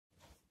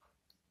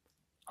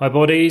Hi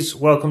buddies,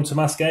 welcome to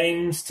Amass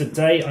Games.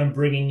 Today I'm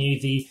bringing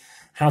you the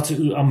how to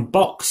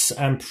unbox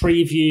and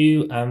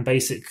preview and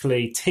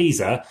basically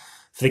teaser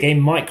for the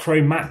game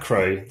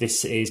MicroMacro.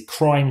 This is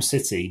Crime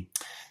City.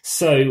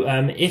 So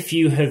if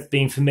you have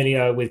been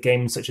familiar with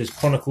games such as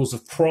Chronicles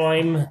of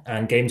Crime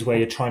and games where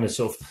you're trying to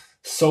sort of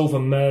solve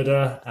a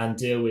murder and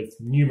deal with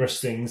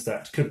numerous things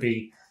that could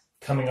be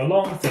coming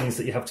along, things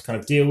that you have to kind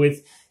of deal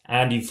with,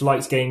 and you've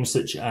liked games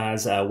such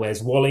as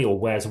Where's Wally or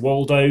Where's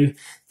Waldo,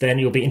 then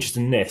you'll be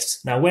interested in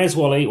this. Now, Where's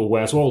Wally or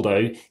Where's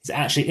Waldo is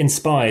actually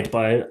inspired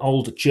by an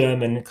old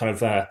German kind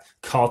of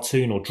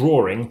cartoon or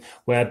drawing,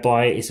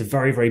 whereby it's a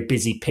very, very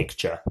busy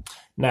picture.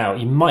 Now,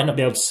 you might not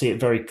be able to see it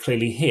very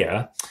clearly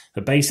here,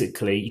 but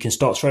basically you can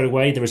start straight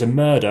away. There is a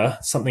murder,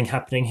 something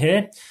happening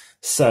here.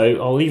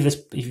 So I'll leave this,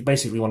 if you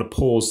basically want to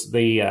pause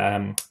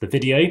the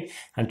video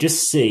and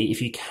just see if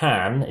you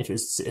can, if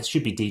it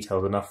should be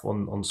detailed enough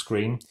on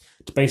screen,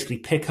 to basically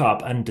pick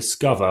up and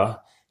discover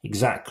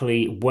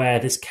exactly where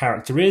this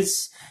character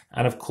is,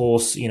 and of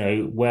course, you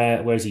know,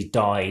 where has he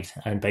died,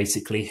 and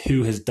basically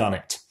who has done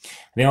it.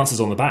 And the answer's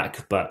on the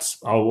back, but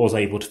I was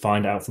able to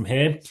find out from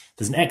here.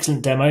 There's an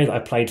excellent demo that I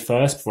played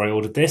first before I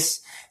ordered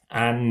this,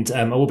 and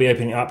I will be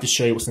opening it up to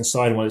show you what's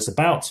inside and what it's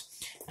about.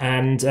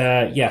 And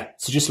yeah,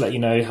 so just to let you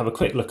know, have a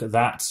quick look at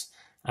that,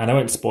 and I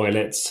won't spoil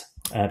it,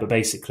 but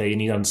basically you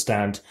need to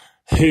understand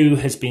who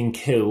has been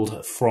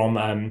killed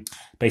from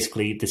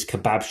basically this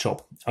kebab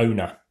shop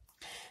owner.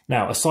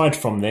 Now, aside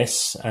from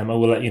this, I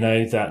will let you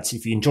know that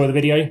if you enjoy the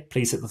video,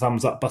 please hit the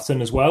thumbs up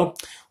button as well.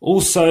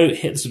 Also,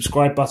 hit the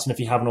subscribe button if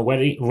you haven't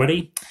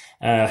already.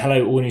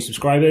 Hello, all new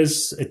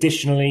subscribers.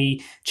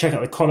 Additionally, check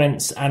out the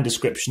comments and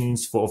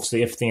descriptions for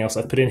obviously everything else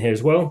I've put in here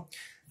as well.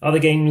 Other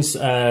games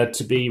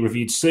to be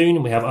reviewed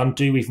soon. We have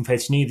Undo, We've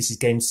Fated New. This is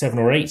game 7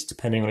 or 8,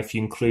 depending on if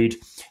you include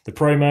the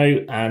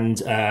promo,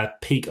 and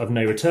Peak of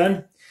No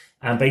Return.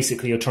 And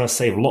basically, you're trying to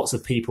save lots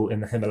of people in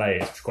the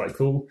Himalayas, which is quite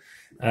cool.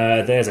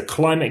 There's a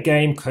climate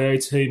game,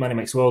 Kyoto, Money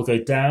Makes the World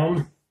Go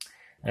Down.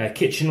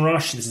 Kitchen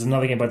Rush, this is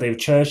another game by David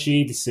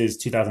Churchy. This is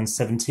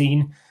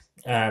 2017,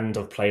 and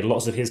I've played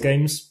lots of his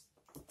games.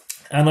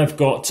 And I've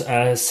got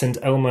St.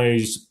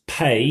 Elmo's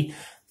Pay,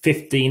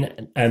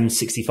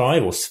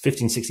 1565 or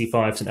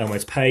 1565 St.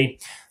 Elmo's Pay.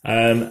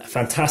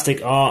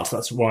 Fantastic art,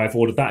 that's why I've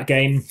ordered that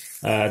game.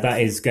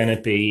 That is going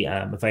to be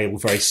available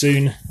very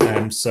soon,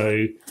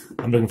 so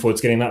I'm looking forward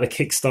to getting that. The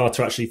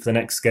Kickstarter actually for the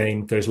next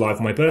game goes live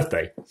on my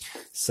birthday,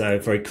 so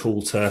very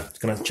cool to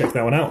kind of check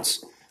that one out.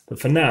 But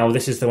for now,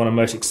 this is the one I'm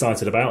most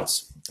excited about.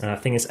 I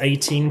think it's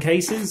 18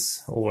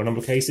 cases, or a number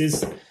of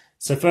cases.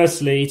 So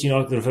firstly, do you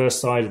like the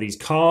reverse side of these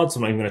cards?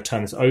 I'm not even going to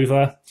turn this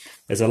over.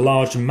 There's a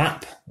large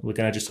map. We're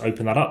going to just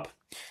open that up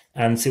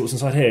and see what's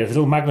inside here. There's a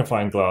little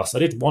magnifying glass. I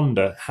did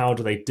wonder, how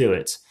do they do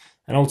it?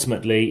 And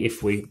ultimately,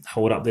 if we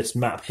hold up this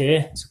map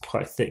here, it's a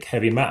quite thick,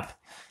 heavy map.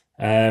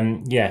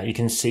 Yeah, you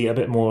can see a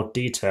bit more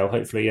detail.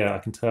 Hopefully, yeah, I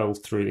can tell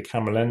through the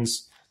camera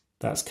lens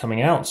that's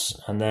coming out.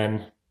 And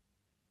then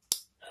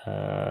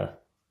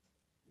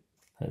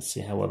let's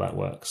see how well that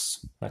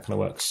works. That kind of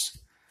works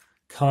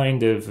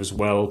kind of as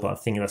well, but I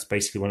think that's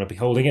basically when I'll be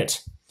holding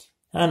it.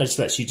 And it just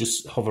lets you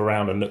just hover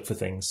around and look for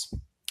things.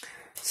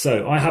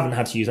 So I haven't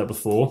had to use that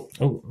before.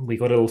 Oh, we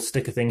got a little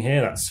sticker thing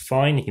here. That's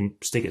fine. You can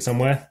stick it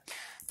somewhere.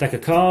 Deck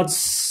of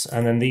cards,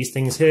 and then these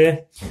things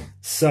here.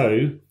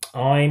 So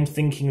I'm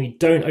thinking we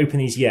don't open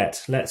these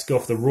yet. Let's go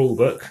off the rule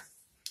book.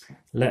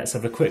 Let's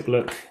have a quick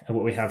look at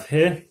what we have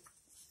here.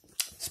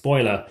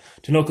 Spoiler,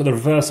 do not look at the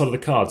reverse side of the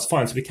cards.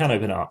 Fine, so we can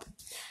open it up.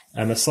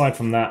 Aside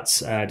from that,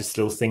 just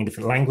a little thing in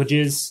different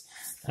languages.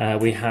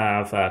 We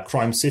have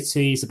Crime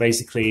City, so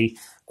basically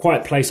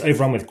quiet place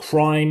overrun with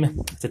crime.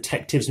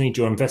 Detectives need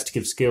your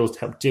investigative skills to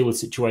help deal with the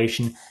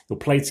situation. You'll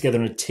play together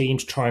in a team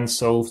to try and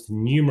solve the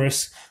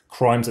numerous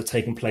crimes that are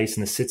taking place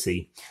in the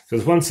city. So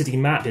there's one city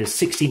map, there's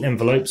 16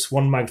 envelopes,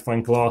 one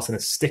magnifying glass and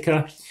a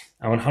sticker,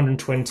 and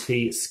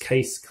 120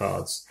 case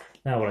cards.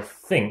 Now what I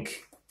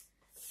think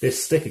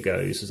this sticker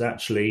goes is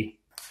actually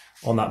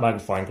on that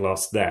magnifying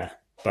glass there,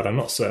 but I'm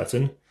not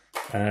certain.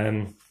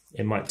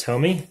 It might tell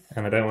me,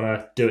 and I don't want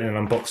to do it in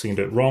an unboxing and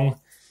do it wrong.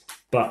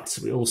 But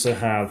we also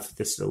have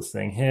this little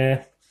thing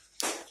here.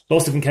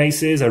 Lots of different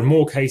cases. There are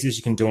more cases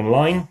you can do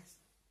online.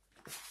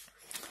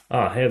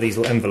 Here are these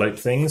little envelope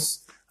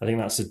things. I think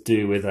that's to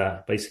do with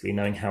basically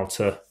knowing how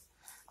to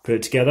put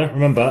it together.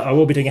 Remember, I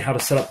will be doing how to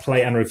set up,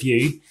 play, and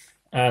review.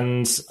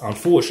 And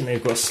unfortunately,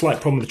 I've got a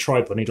slight problem with the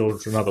tripod. I need to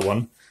order another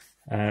one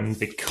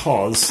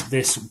because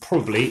this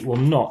probably will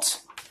not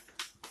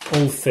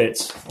all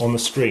fit on the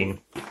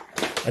screen.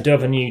 I do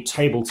have a new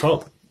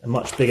tabletop, a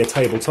much bigger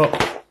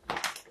tabletop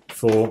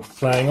for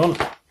playing on,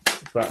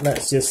 but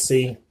let's just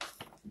see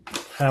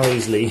how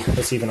easily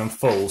this even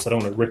unfolds. I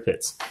don't want to rip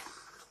it.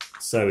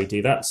 So we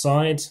do that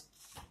side.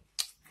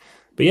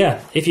 But yeah,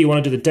 if you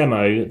want to do the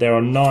demo, there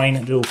are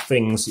 9 little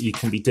things that you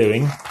can be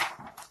doing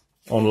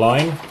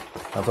online.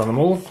 I've done them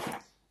all.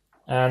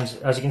 And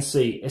as you can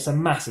see, it's a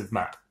massive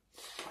map.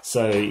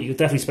 So you could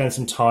definitely spend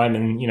some time,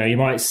 and you know, you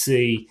might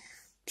see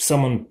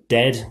someone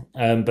dead,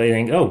 but you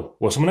think, oh,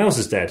 well, someone else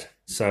is dead.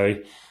 So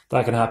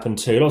that can happen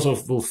too. Lots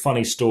of little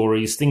funny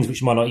stories, things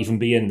which might not even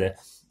be in the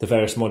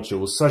various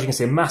modules. So as you can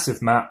see, a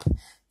massive map.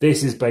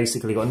 This is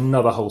basically got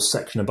another whole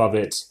section above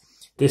it.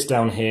 This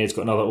down here has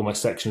got another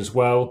almost section as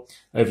well.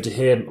 Over to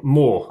here,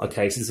 more.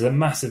 Okay, so this is a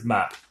massive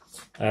map.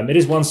 It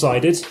is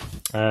one-sided,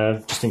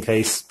 just in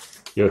case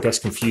you're, I guess,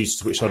 confused as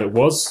to which side it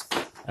was.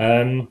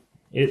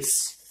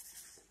 It's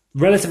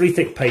relatively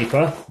thick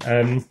paper,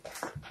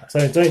 so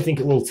I don't think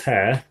it will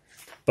tear.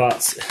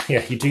 But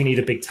yeah, you do need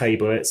a big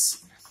table.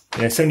 It's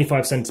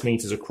 75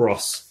 centimeters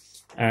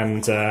across,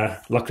 and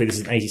luckily this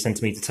is an 80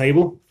 centimeter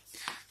table,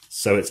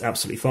 so it's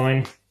absolutely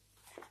fine.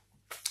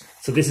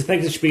 So this is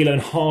Pegasus Spiele and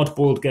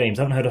hard-boiled games.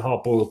 I haven't heard of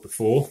hard-boiled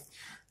before.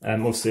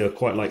 Obviously, I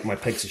quite like my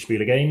Pegasus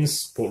Spiele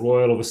games. Port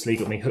Royal obviously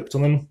got me hooked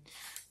on them.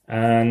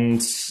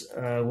 And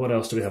what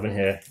else do we have in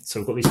here? So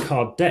we've got these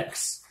card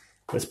decks.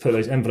 Let's put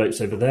those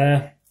envelopes over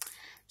there.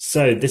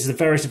 So this is the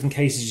various different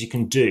cases you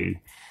can do.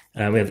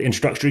 We have the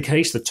introductory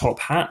case, the top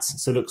hat.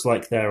 So it looks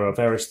like there are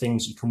various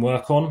things you can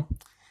work on.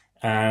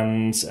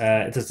 And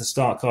it does the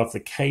start card for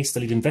the case. The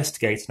lead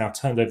investigator now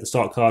turned over the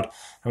start card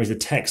and reads the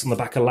text on the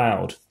back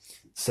aloud.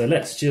 So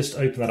let's just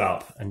open that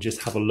up and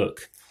just have a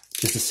look,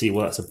 just to see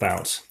what that's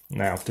about.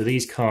 Now, do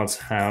these cards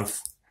have,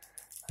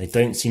 they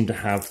don't seem to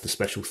have the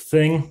special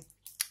thing.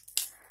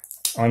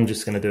 I'm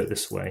just going to do it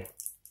this way.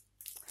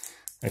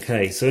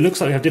 Okay, so it looks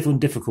like we have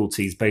different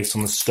difficulties based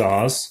on the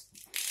stars.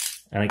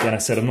 And again, I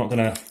said I'm not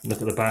going to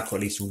look at the back, or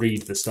at least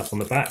read the stuff on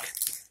the back.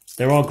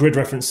 There are grid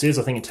references.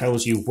 I think it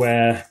tells you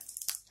where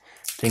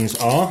things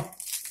are.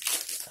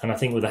 And I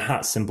think with the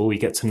hat symbol, you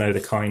get to know the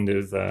kind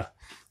of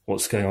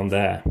what's going on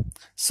there.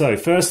 So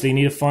firstly, you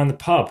need to find the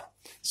pub.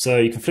 So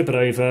you can flip it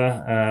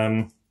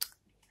over.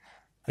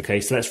 Okay,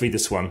 so let's read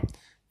this one.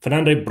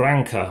 Fernando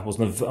Branca was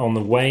on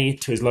the way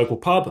to his local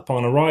pub.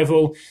 Upon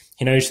arrival,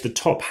 he noticed the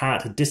top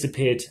hat had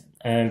disappeared,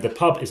 and the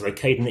pub is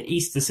located in the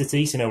east of the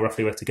city, so you know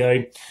roughly where to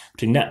go,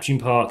 between Neptune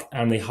Park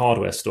and the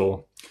hardware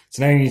store.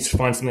 So now you need to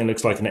find something that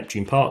looks like a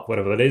Neptune Park,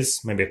 whatever that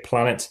is, maybe a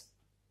planet.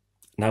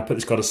 Now put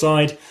this card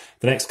aside.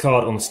 The next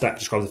card on the stack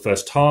describes the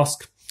first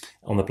task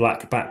on the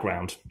black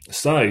background.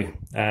 So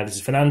this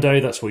is Fernando,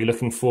 that's what you're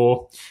looking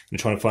for. You're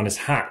trying to find his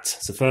hat.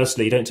 So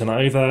firstly, don't turn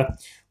it over.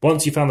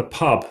 Once you found the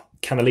pub,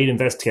 can the lead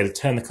investigator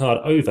turn the card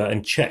over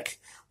and check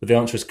whether the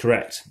answer is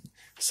correct?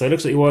 So it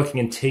looks like you're working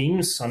in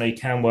teams. I know you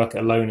can work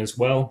alone as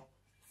well.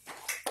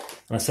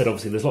 And I said,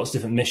 obviously, there's lots of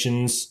different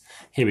missions.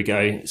 Here we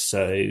go.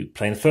 So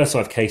playing the first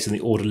 5 cases in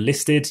the order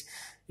listed.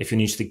 If you're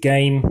new to the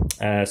game,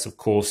 so of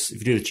course, if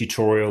you do the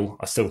tutorial,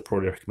 I still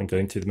probably recommend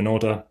going through them in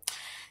order.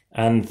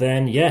 And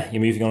then, yeah,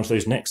 you're moving on to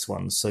those next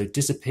ones. So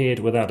disappeared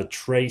without a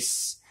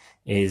trace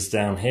is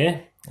down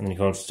here. And then you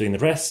go on to doing the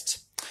rest.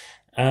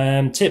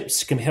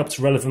 Tips can help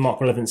to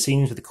mark relevant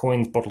scenes with the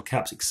coins, bottle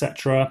caps,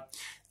 etc.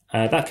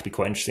 That could be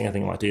quite interesting. I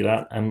think I might do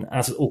that. And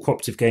as with all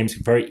cooperative games,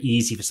 it's very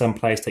easy for some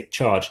players to take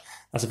charge.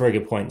 That's a very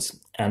good point.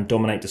 And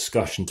dominate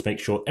discussion to make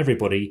sure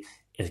everybody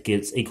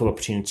gets equal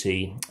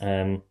opportunity.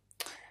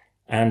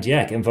 And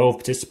yeah, get involved,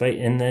 participate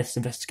in this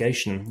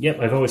investigation. Yep,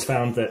 I've always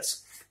found that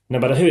no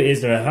matter who it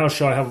is, no matter how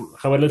shy,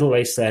 how little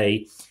they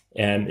say,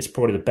 it's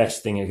probably the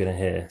best thing you're going to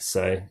hear.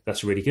 So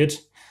that's really good.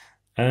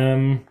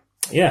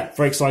 Yeah,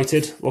 very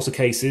excited. Lots of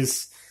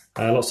cases,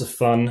 lots of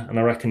fun, and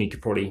I reckon you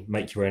could probably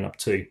make your own up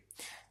too.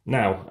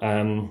 Now,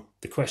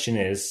 the question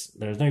is,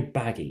 there's no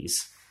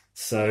baggies,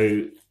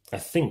 so I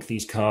think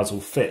these cards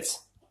will fit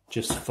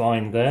just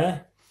fine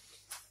there.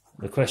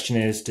 The question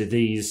is, do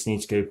these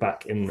need to go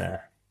back in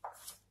there?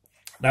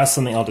 That's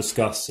something I'll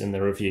discuss in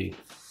the review.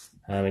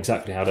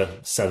 Exactly how to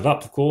set it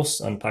up, of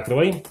course, and pack it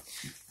away.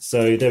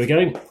 So there we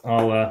go.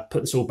 I'll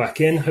put this all back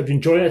in. Hope you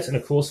enjoy it, and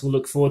of course we'll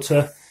look forward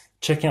to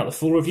checking out the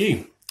full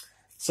review.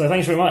 So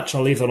thanks very much.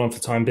 I'll leave that on for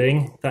the time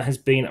being. That has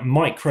been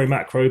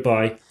MicroMacro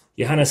by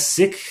Johannes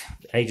Sick,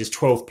 ages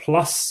 12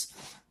 plus,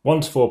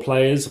 1 to 4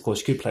 players. Of course,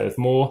 you could play with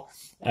more.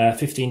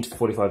 15 to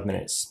 45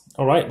 minutes.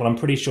 All right. Well, I'm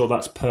pretty sure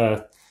that's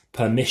per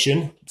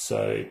mission.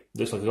 So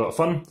looks like a lot of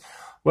fun.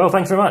 Well,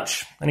 thanks very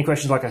much. Any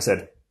questions? Like I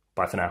said,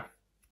 bye for now.